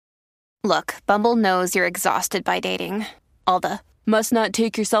Look, Bumble knows you're exhausted by dating. All the must not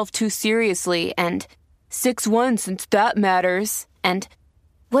take yourself too seriously and 6'1" since that matters. And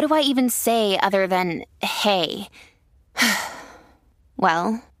what do I even say other than hey?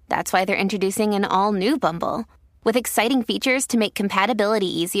 Well, that's why they're introducing an all-new Bumble with exciting features to make compatibility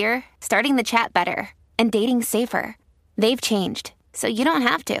easier, starting the chat better, and dating safer. They've changed, so you don't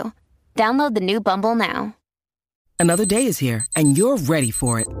have to. Download the new Bumble now. Another day is here, and you're ready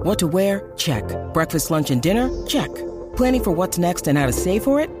for it. What to wear? Check. Breakfast, lunch, and dinner? Check. Planning for what's next and how to save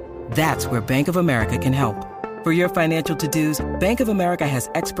for it? That's where Bank of America can help. For your financial to-dos, Bank of America has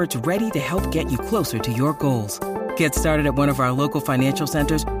experts ready to help get you closer to your goals. Get started at one of our local financial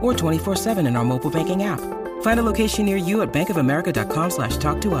centers or 24/7 in our mobile banking app. Find a location near you at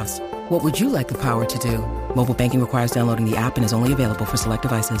bankofamerica.com/talktous. What would you like the power to do? Mobile banking requires downloading the app and is only available for select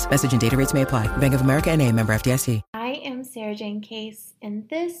devices. Message and data rates may apply. Bank of America N.A., member FDIC. I am Sarah Jane Case, and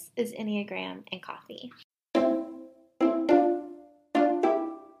this is Enneagram and Coffee.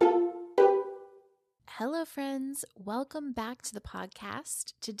 Hello, friends. Welcome back to the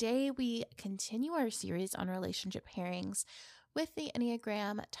podcast. Today, we continue our series on relationship pairings with the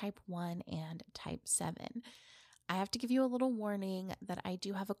Enneagram Type 1 and Type 7. I have to give you a little warning that I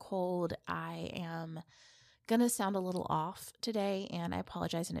do have a cold. I am going to sound a little off today, and I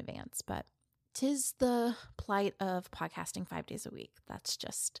apologize in advance, but 'tis the plight of podcasting 5 days a week. That's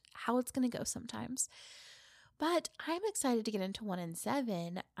just how it's going to go sometimes. But I'm excited to get into 1 and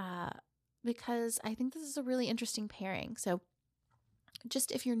 7 because I think this is a really interesting pairing. So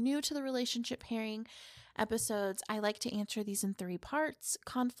just if you're new to the relationship pairing episodes, I like to answer these in 3 parts: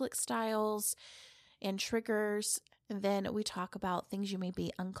 conflict styles and triggers. And then we talk about things you may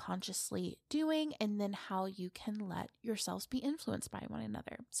be unconsciously doing, and then how you can let yourselves be influenced by one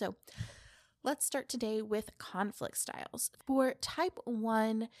another. So let's start today with conflict styles. For Type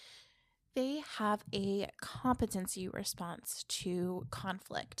 1, they have a competency response to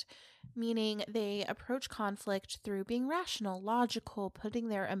conflict, meaning they approach conflict through being rational, logical, putting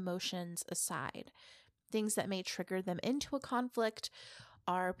their emotions aside. Things that may trigger them into a conflict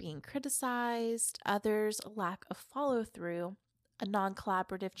are being criticized, others lack of follow-through, a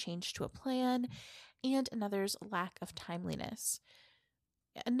non-collaborative change to a plan, and another's lack of timeliness.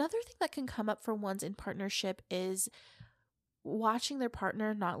 Another thing that can come up for ones in partnership is watching their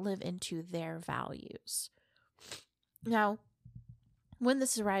partner not live into their values. Now, when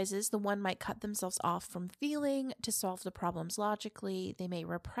this arises, the one might cut themselves off from feeling to solve the problems logically. They may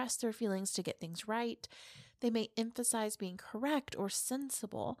repress their feelings to get things right. They may emphasize being correct or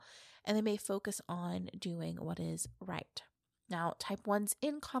sensible, and they may focus on doing what is right. Now, Type 1s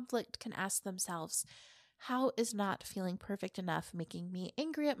in conflict can ask themselves, how is not feeling perfect enough making me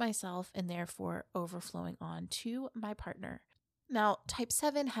angry at myself and therefore overflowing on to my partner? Now, Type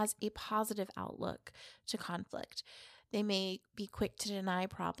 7 has a positive outlook to conflict. They may be quick to deny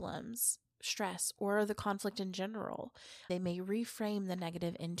problems, stress, or the conflict in general. They may reframe the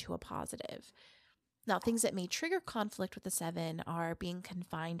negative into a positive. Now, things that may trigger conflict with the 7 are being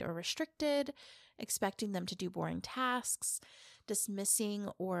confined or restricted, expecting them to do boring tasks, dismissing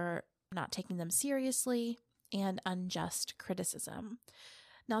or not taking them seriously, and unjust criticism.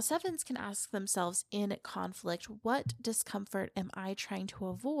 Now, 7s can ask themselves in conflict, what discomfort am I trying to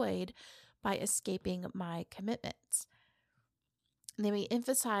avoid by escaping my commitments? They may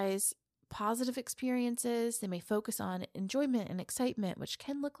emphasize positive experiences. They may focus on enjoyment and excitement, which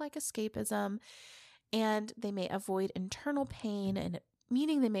can look like escapism. And they may avoid internal pain, and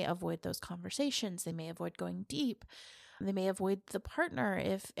meaning they may avoid those conversations. They may avoid going deep. They may avoid the partner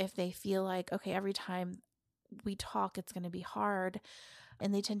if they feel like, okay, every time we talk, it's going to be hard.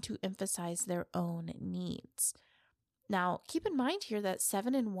 And they tend to emphasize their own needs. Now, keep in mind here that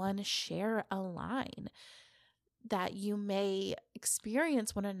 7 and 1 share a line, that you may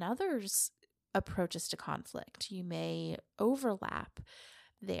experience one another's approaches to conflict. You may overlap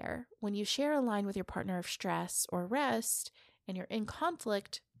there. When you share a line with your partner of stress or rest and you're in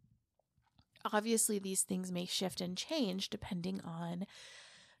conflict, obviously these things may shift and change depending on,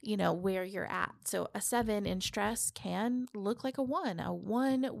 where you're at. So a 7 in stress can look like a 1. A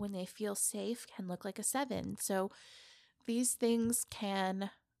 1 when they feel safe can look like a 7. So these things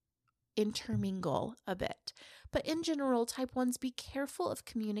can intermingle a bit. But in general, Type 1s, be careful of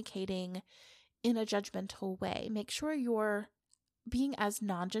communicating in a judgmental way. Make sure you're being as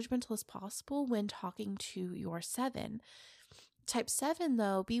non-judgmental as possible when talking to your 7. Type 7,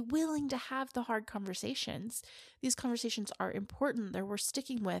 though, be willing to have the hard conversations. These conversations are important. They're worth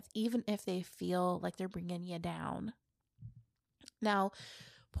sticking with, even if they feel like they're bringing you down. Now,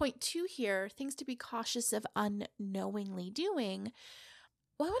 point 2 here, things to be cautious of unknowingly doing.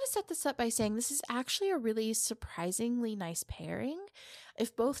 Well, I want to set this up by saying this is actually a really surprisingly nice pairing.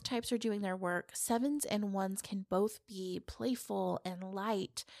 If both types are doing their work, 7s and 1s can both be playful and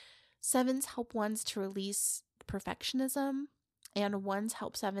light. 7s help 1s to release perfectionism, and 1s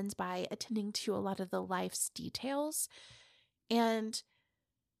help 7s by attending to a lot of the life's details. And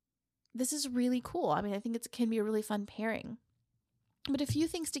this is really cool. I mean, I think it can be a really fun pairing. But a few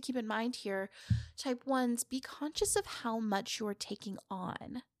things to keep in mind here. Type 1s, be conscious of how much you're taking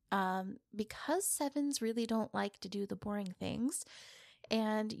on. Because 7s really don't like to do the boring things,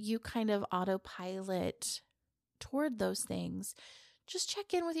 and you kind of autopilot toward those things, just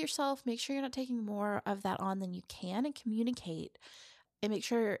check in with yourself, make sure you're not taking more of that on than you can, and communicate, and make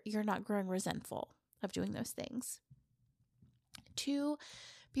sure you're not growing resentful of doing those things. 2,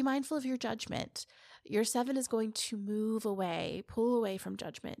 be mindful of your judgment. Your 7 is going to pull away from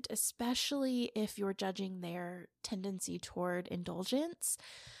judgment, especially if you're judging their tendency toward indulgence.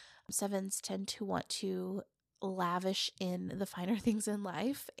 7s tend to want to lavish in the finer things in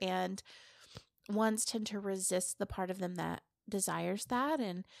life, and 1s tend to resist the part of them that desires that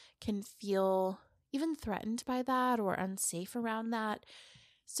and can feel even threatened by that or unsafe around that.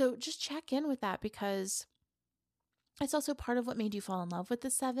 So just check in with that, because it's also part of what made you fall in love with the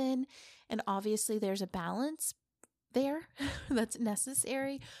 7. And obviously there's a balance there that's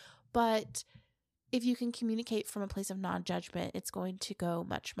necessary. But if you can communicate from a place of non-judgment, it's going to go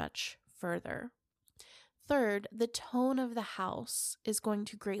much, much further. 3rd, the tone of the house is going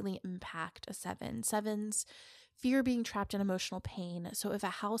to greatly impact a 7. 7s fear being trapped in emotional pain. So if a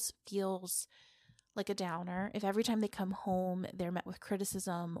house feels like a downer, if every time they come home, they're met with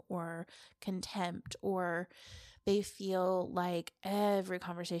criticism or contempt, or they feel like every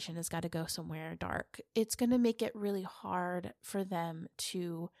conversation has got to go somewhere dark, it's going to make it really hard for them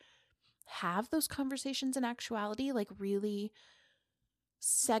to have those conversations in actuality, like really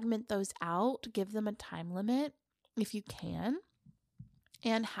segment those out, give them a time limit if you can,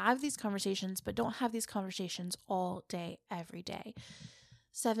 and have these conversations, but don't have these conversations all day, every day.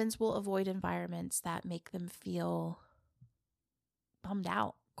 7s will avoid environments that make them feel bummed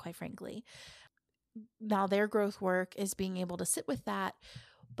out, quite frankly. Now, their growth work is being able to sit with that,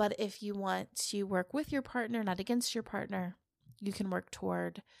 but if you want to work with your partner, not against your partner, you can work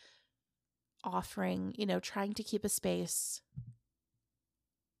toward offering, trying to keep a space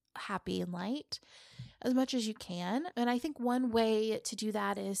happy and light as much as you can. And I think one way to do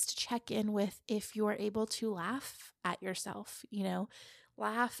that is to check in with if you're able to laugh at yourself,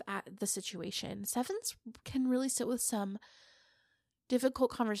 laugh at the situation. 7s can really sit with some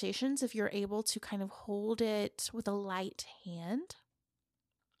difficult conversations if you're able to kind of hold it with a light hand.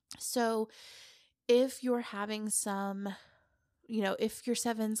 So if you're having some, if your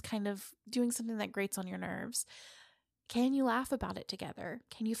 7's kind of doing something that grates on your nerves, can you laugh about it together?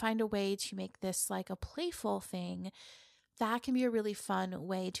 Can you find a way to make this like a playful thing? That can be a really fun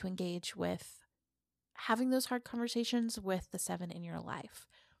way to engage with having those hard conversations with the 7 in your life.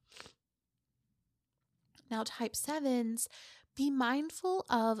 Now, type 7s, be mindful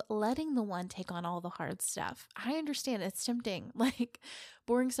of letting the 1 take on all the hard stuff. I understand it's tempting. Like,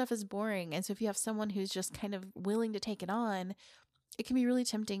 boring stuff is boring. And so if you have someone who's just kind of willing to take it on, it can be really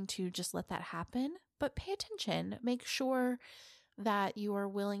tempting to just let that happen. But pay attention. Make sure that you are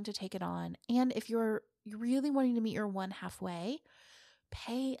willing to take it on. And if you're really wanting to meet your 1 halfway,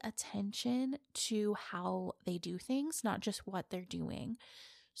 pay attention to how they do things, not just what they're doing.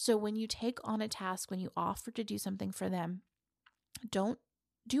 So when you take on a task, when you offer to do something for them, don't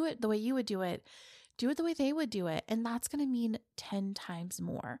do it the way you would do it. Do it the way they would do it. And that's going to mean 10 times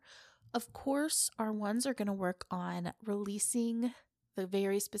more. Of course, our 1s are going to work on releasing the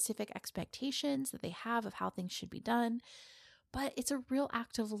very specific expectations that they have of how things should be done. But it's a real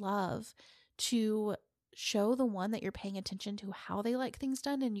act of love to show the 1 that you're paying attention to how they like things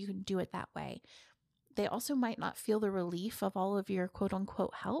done, and you can do it that way. They also might not feel the relief of all of your quote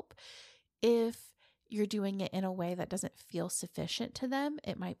unquote help if you're doing it in a way that doesn't feel sufficient to them.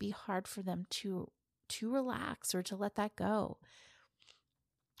 It might be hard for them to relax or to let that go,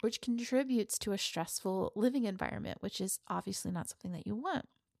 which contributes to a stressful living environment, which is obviously not something that you want.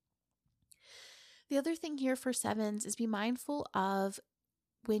 The other thing here for 7s is be mindful of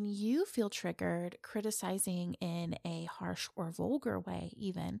when you feel triggered, criticizing in a harsh or vulgar way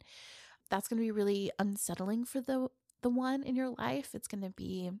even. That's going to be really unsettling for the 1 in your life. It's going to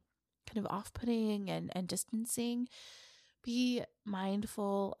be kind of off-putting and distancing. Be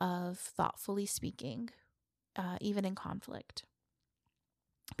mindful of thoughtfully speaking, even in conflict.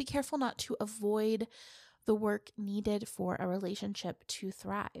 Be careful not to avoid the work needed for a relationship to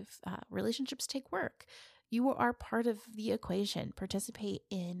thrive. Relationships take work. You are part of the equation. Participate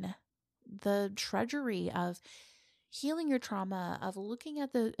in the treasury of healing your trauma, of looking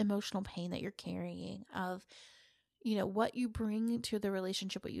at the emotional pain that you're carrying, of, what you bring to the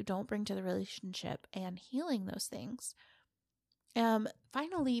relationship, what you don't bring to the relationship, and healing those things.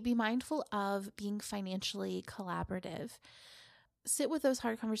 Finally, be mindful of being financially collaborative. Sit with those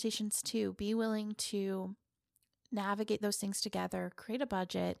hard conversations too. Be willing to navigate those things together, create a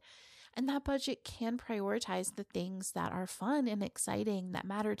budget, and that budget can prioritize the things that are fun and exciting that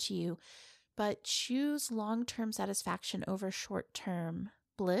matter to you, but choose long-term satisfaction over short-term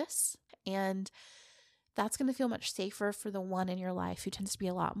bliss. And that's going to feel much safer for the one in your life who tends to be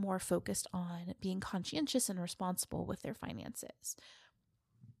a lot more focused on being conscientious and responsible with their finances.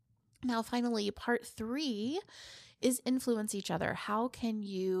 Now, finally, part 3 is influence each other. How can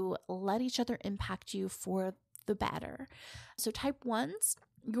you let each other impact you for the better? So type 1s,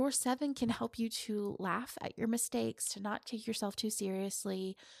 your 7 can help you to laugh at your mistakes, to not take yourself too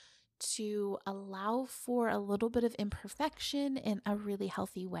seriously, to allow for a little bit of imperfection in a really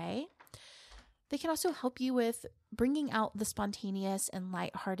healthy way. They can also help you with bringing out the spontaneous and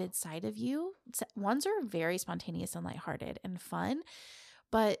lighthearted side of you. 1s are very spontaneous and lighthearted and fun,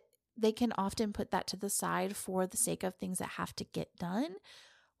 but they can often put that to the side for the sake of things that have to get done.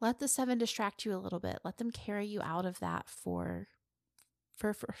 Let the 7 distract you a little bit. Let them carry you out of that for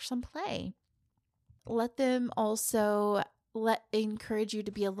some play. Let them also encourage you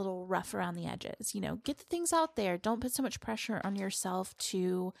to be a little rough around the edges. Get the things out there. Don't put so much pressure on yourself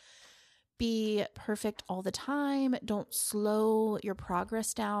to be perfect all the time. Don't slow your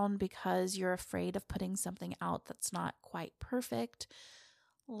progress down because you're afraid of putting something out that's not quite perfect.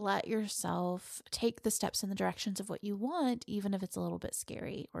 Let yourself take the steps in the directions of what you want, even if it's a little bit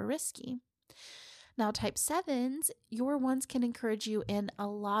scary or risky. Now, type 7s, your 1s can encourage you in a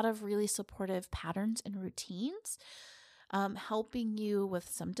lot of really supportive patterns and routines, helping you with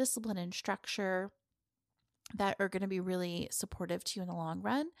some discipline and structure that are going to be really supportive to you in the long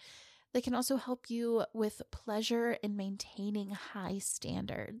run. They can also help you with pleasure in maintaining high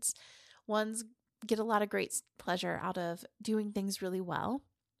standards. 1s get a lot of great pleasure out of doing things really well,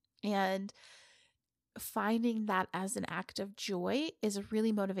 and finding that as an act of joy is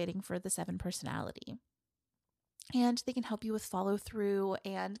really motivating for the 7 personality. And they can help you with follow through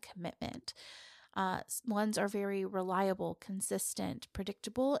and commitment. 1s are very reliable, consistent,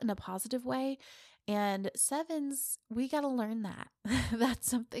 predictable in a positive way. And 7s, we got to learn that. That's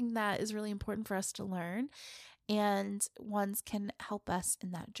something that is really important for us to learn. And 1s can help us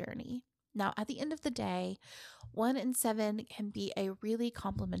in that journey. Now, at the end of the day, 1 and 7 can be a really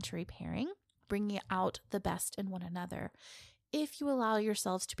complementary pairing, bringing out the best in one another if you allow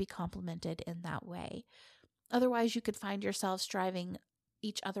yourselves to be complemented in that way. Otherwise, you could find yourselves driving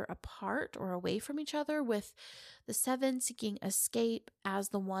each other apart or away from each other, with the 7 seeking escape as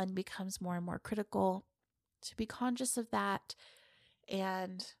the 1 becomes more and more critical. To be conscious of that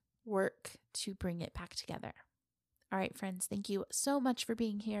and work to bring it back together. All right, friends, thank you so much for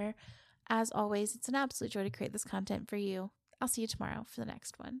being here. As always, it's an absolute joy to create this content for you. I'll see you tomorrow for the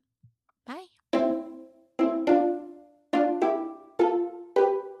next one. Bye.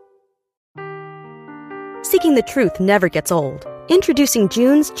 Seeking the truth never gets old. Introducing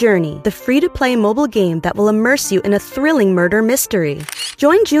June's Journey, the free-to-play mobile game that will immerse you in a thrilling murder mystery.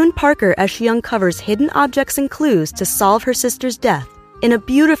 Join June Parker as she uncovers hidden objects and clues to solve her sister's death in a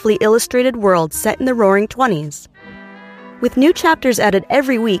beautifully illustrated world set in the Roaring 20s. With new chapters added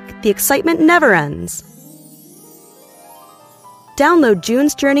every week, the excitement never ends. Download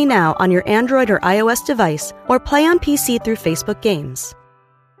June's Journey now on your Android or iOS device, or play on PC through Facebook Games.